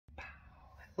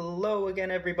Hello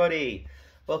again everybody,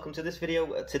 welcome to this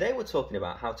video. Today we're talking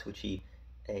about how to achieve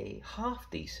a half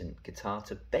decent guitar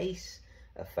to bass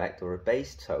effect or a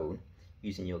bass tone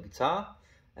using your guitar.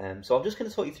 So I'm just going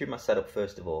to talk you through my setup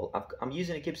first of all. I'm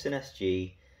using a Gibson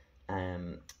SG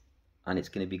and it's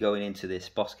going to be going into this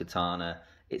Boss Katana.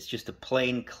 It's just a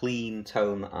plain clean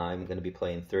tone that I'm going to be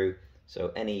playing through,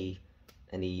 so any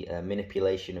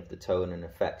manipulation of the tone and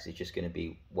effects is just going to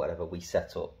be whatever we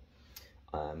set up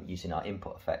using our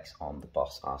input effects on the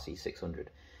Boss RC600.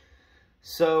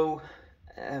 So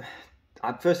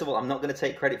first of all, I'm not going to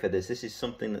take credit for this. This is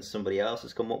something that somebody else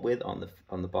has come up with on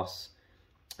the Boss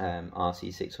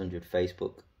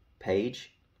RC600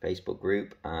 Facebook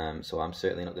group. So I'm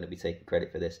certainly not going to be taking credit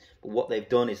for this. But what they've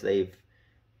done is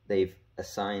they've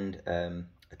assigned a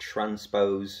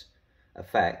transpose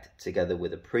effect together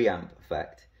with a preamp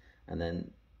effect, and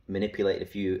then manipulate a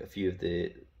few of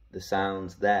the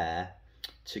sounds there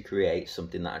to create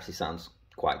something that actually sounds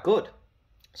quite good.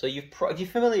 So if you're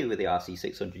familiar with the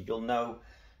RC600, you'll know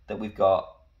that we've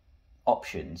got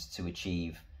options to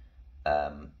achieve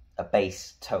a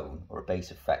bass tone or a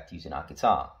bass effect using our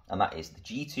guitar, and that is the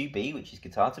G2B, which is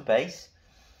guitar to bass.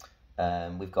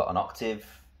 We've got an octave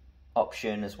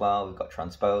option as well. We've got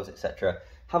transpose, etc.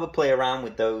 Have a play around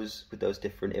with those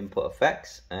different input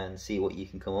effects and see what you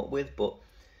can come up with. But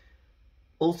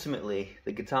ultimately,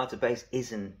 the guitar to bass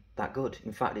isn't that good.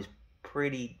 In fact, it's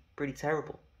pretty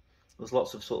terrible. There's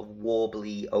lots of sort of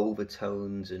warbly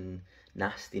overtones and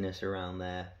nastiness around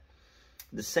there.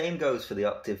 The same goes for the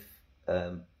octave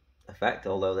effect,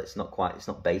 although it's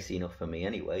not bassy enough for me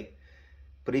anyway.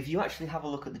 But if you actually have a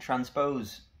look at the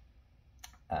transpose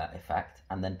effect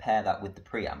and then pair that with the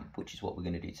preamp, which is what we're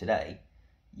going to do today,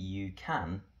 you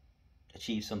can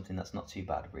achieve something that's not too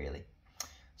bad, really.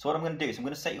 So what I'm going to do is I'm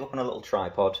going to set you up on a little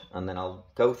tripod, and then I'll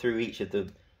go through each of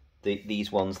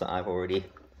these ones that I've already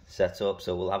set up.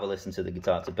 So we'll have a listen to the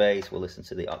guitar to bass, we'll listen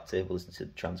to the octave, we'll listen to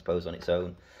the transpose on its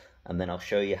own, and then I'll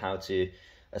show you how to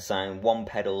assign one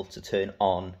pedal to turn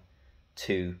on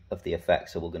two of the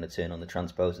effects. So we're going to turn on the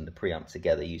transpose and the preamp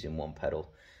together using one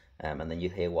pedal, and then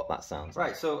you'll hear what that sounds like.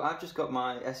 Right, so I've just got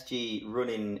my SG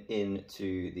running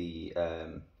into the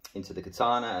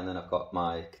Katana, and then I've got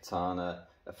my Katana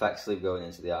effect sleeve going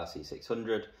into the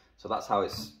RC600. So that's how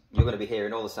you're going to be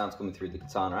hearing all the sounds coming through the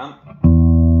Katana amp.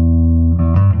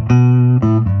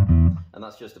 And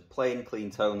that's just a plain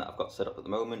clean tone that I've got set up at the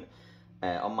moment.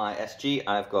 On my SG,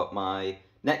 I've got my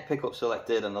neck pickup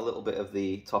selected and a little bit of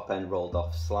the top end rolled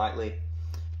off slightly.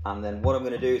 And then what I'm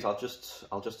going to do is I'll just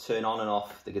turn on and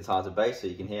off the guitar to bass so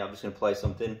you can hear. I'm just going to play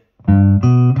something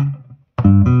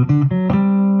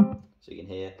so you can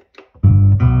hear.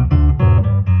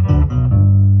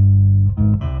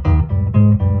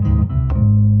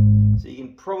 So you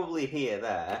can probably hear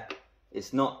there,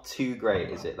 it's not too great,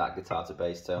 is it, that guitar to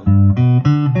bass tone?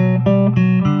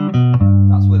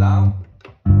 That's without.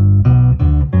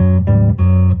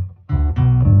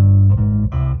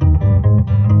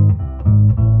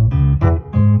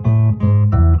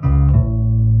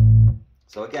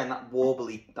 So again, that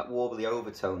warbly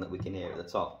overtone that we can hear at the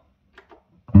top.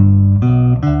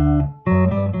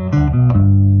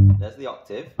 There's the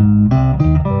octave.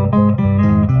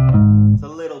 It's a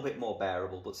little bit more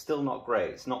bearable, but still not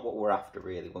great. It's not what we're after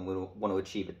really when we want to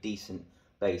achieve a decent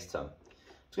bass tone. I'm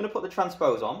just going to put the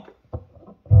transpose on.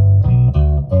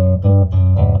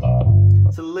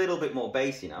 It's a little bit more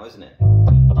bassy now, isn't it?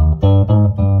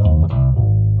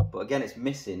 But again, it's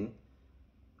missing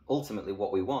ultimately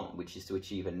what we want, which is to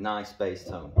achieve a nice bass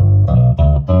tone.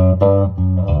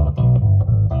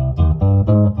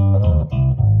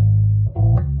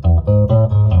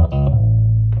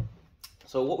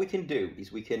 So what we can do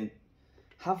is we can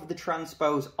have the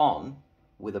transpose on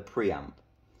with a preamp.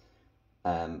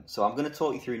 So I'm going to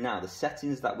talk you through now the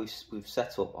settings that we've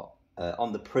set up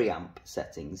on the preamp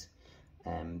settings.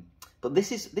 But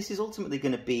this is ultimately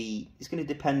going to be, it's going to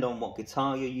depend on what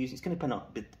guitar you're using. It's going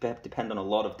to depend on a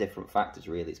lot of different factors,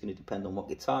 really. It's going to depend on what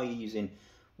guitar you're using,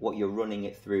 what you're running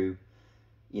it through,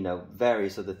 you know,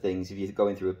 various other things. If you're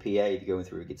going through a PA, if you're going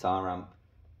through a guitar amp,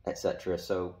 etc.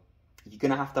 So you're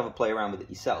going to have a play around with it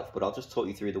yourself. But I'll just talk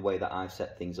you through the way that I've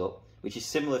set things up, which is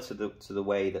similar to the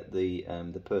way that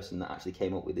the person that actually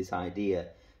came up with this idea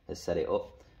has set it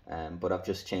up. But I've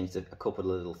just changed a couple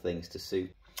of little things to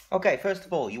suit. Okay, first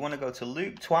of all, you want to go to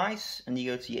loop twice, and you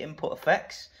go to your input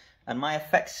effects, and my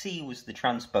effect C was the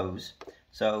transpose.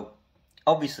 So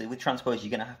obviously with transpose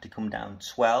you're going to have to come down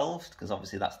 12, because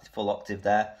obviously that's the full octave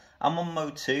there. I'm on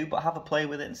mode 2, but have a play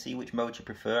with it and see which mode you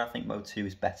prefer. I think mode 2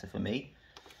 is better for me.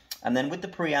 And then with the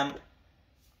preamp,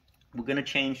 we're going to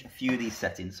change a few of these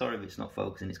settings. Sorry if it's not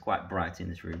focusing, it's quite bright in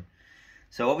this room.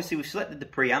 So obviously we've selected the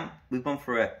preamp. We've gone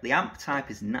for the amp type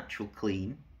is natural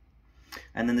clean,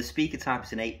 and then the speaker type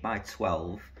is an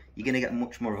 8x12. You're going to get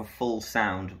much more of a full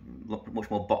sound, much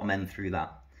more bottom end through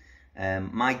that.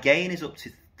 My gain is up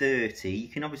to 30. You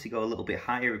can obviously go a little bit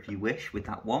higher if you wish with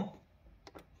that one.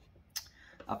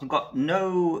 I've got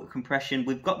no compression.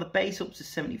 We've got the bass up to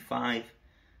 75,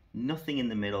 nothing in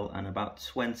the middle, and about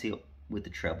 20 up with the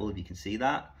treble, if you can see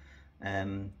that.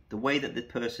 The way that the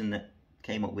person that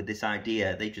came up with this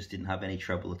idea, they just didn't have any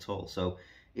treble at all. So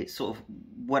it's sort of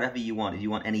whatever you want. If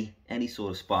you want any sort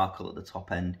of sparkle at the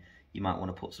top end, you might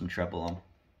want to put some treble on.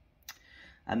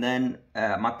 And then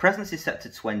my presence is set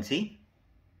to 20.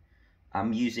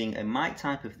 I'm using a mic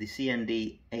type of the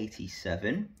CND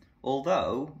 87,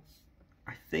 although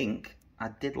I think I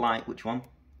did like, which one?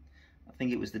 I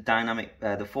think it was the dynamic,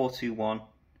 the 421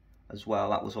 as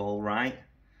well. That was all right.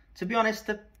 To be honest,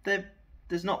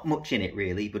 there's not much in it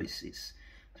really, but it's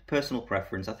personal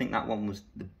preference. I think that one was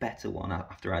the better one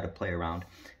after I had a play around.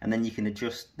 And then you can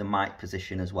adjust the mic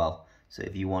position as well. So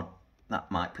if you want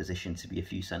that mic position to be a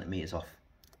few centimeters off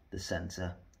the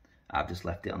center, I've just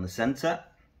left it on the center.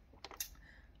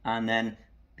 And then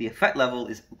the effect level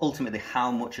is ultimately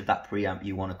how much of that preamp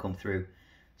you want to come through.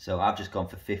 So I've just gone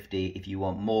for 50. If you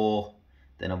want more,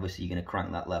 then obviously you're going to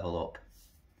crank that level up.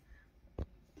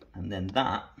 And then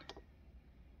that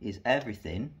is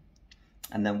everything.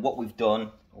 And then what we've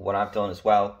done, or what I've done as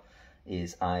well,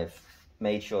 is I've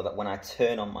made sure that when I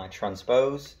turn on my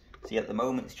transpose, see at the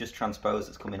moment it's just transpose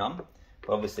that's coming on,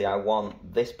 but obviously I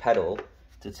want this pedal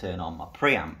to turn on my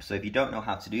preamp. So if you don't know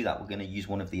how to do that, we're going to use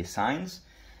one of the assigns.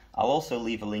 I'll also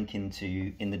leave a link in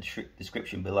the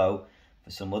description below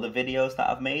for some other videos that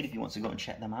I've made if you want to go and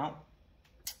check them out.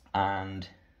 And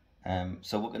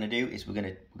so what we're going to do is we're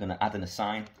going to add an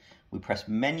assign. We press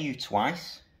menu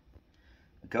twice,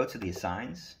 go to the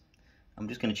assigns. I'm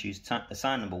just going to choose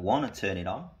assign number 1 and turn it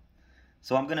on.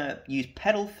 So I'm going to use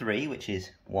pedal 3, which is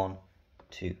 1,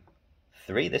 2,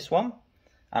 3, this one.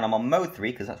 And I'm on mode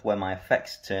 3 because that's where my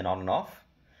effects turn on and off.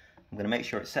 I'm going to make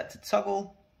sure it's set to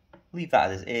toggle, leave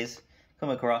that as it is, come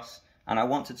across, and I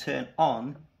want to turn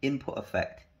on input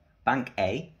effect, bank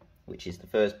A, which is the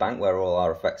first bank where all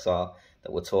our effects are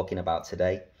that we're talking about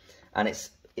today. And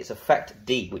it's effect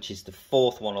D, which is the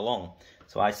 4th one along.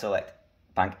 So I select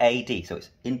bank AD, so it's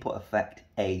input effect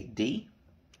AD.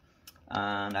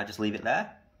 And I just leave it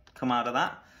there, come out of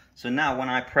that. So now when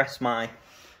I press my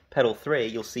pedal 3,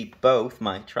 you'll see both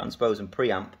my transpose and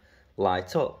preamp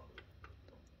light up.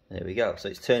 There we go, so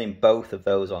it's turning both of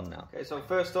those on now. Okay, so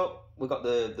first up, we've got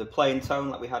the plain tone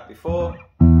like we had before.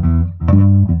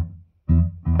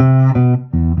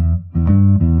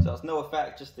 So that's no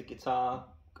effect, just the guitar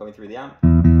going through the amp.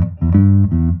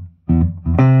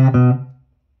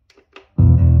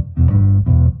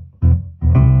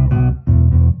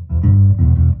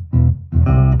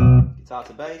 Guitar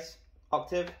to bass,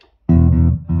 octave.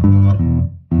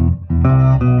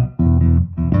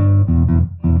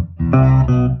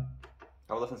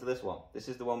 Have a listen to this one. This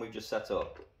is the one we've just set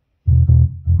up.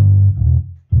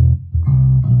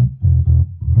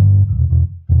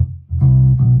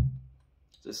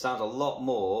 So it sounds a lot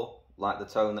more like the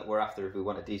tone that we're after if we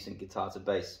want a decent guitar to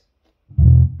bass.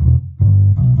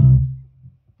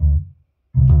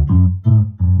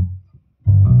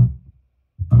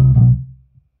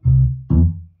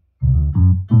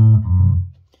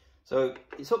 So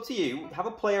it's up to you. Have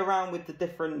a play around with the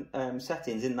different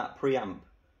settings in that preamp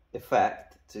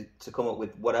effect to come up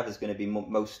with whatever's going to be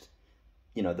most,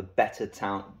 you know, the better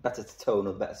tone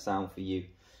or better sound for you.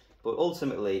 But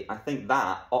ultimately, I think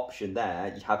that option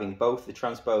there, having both the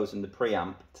transpose and the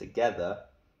preamp together,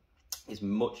 is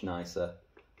much nicer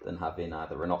than having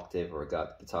either an octave or a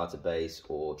guitar to bass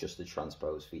or just the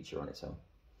transpose feature on its own.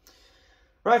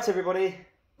 Right, everybody.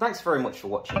 Thanks very much for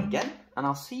watching again, and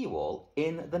I'll see you all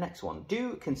in the next one.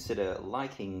 Do consider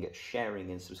liking, sharing,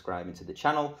 and subscribing to the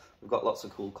channel. We've got lots of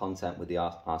cool content with the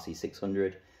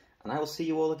RC600, and I will see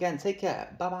you all again. Take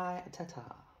care. Bye-bye.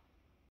 Ta-ta.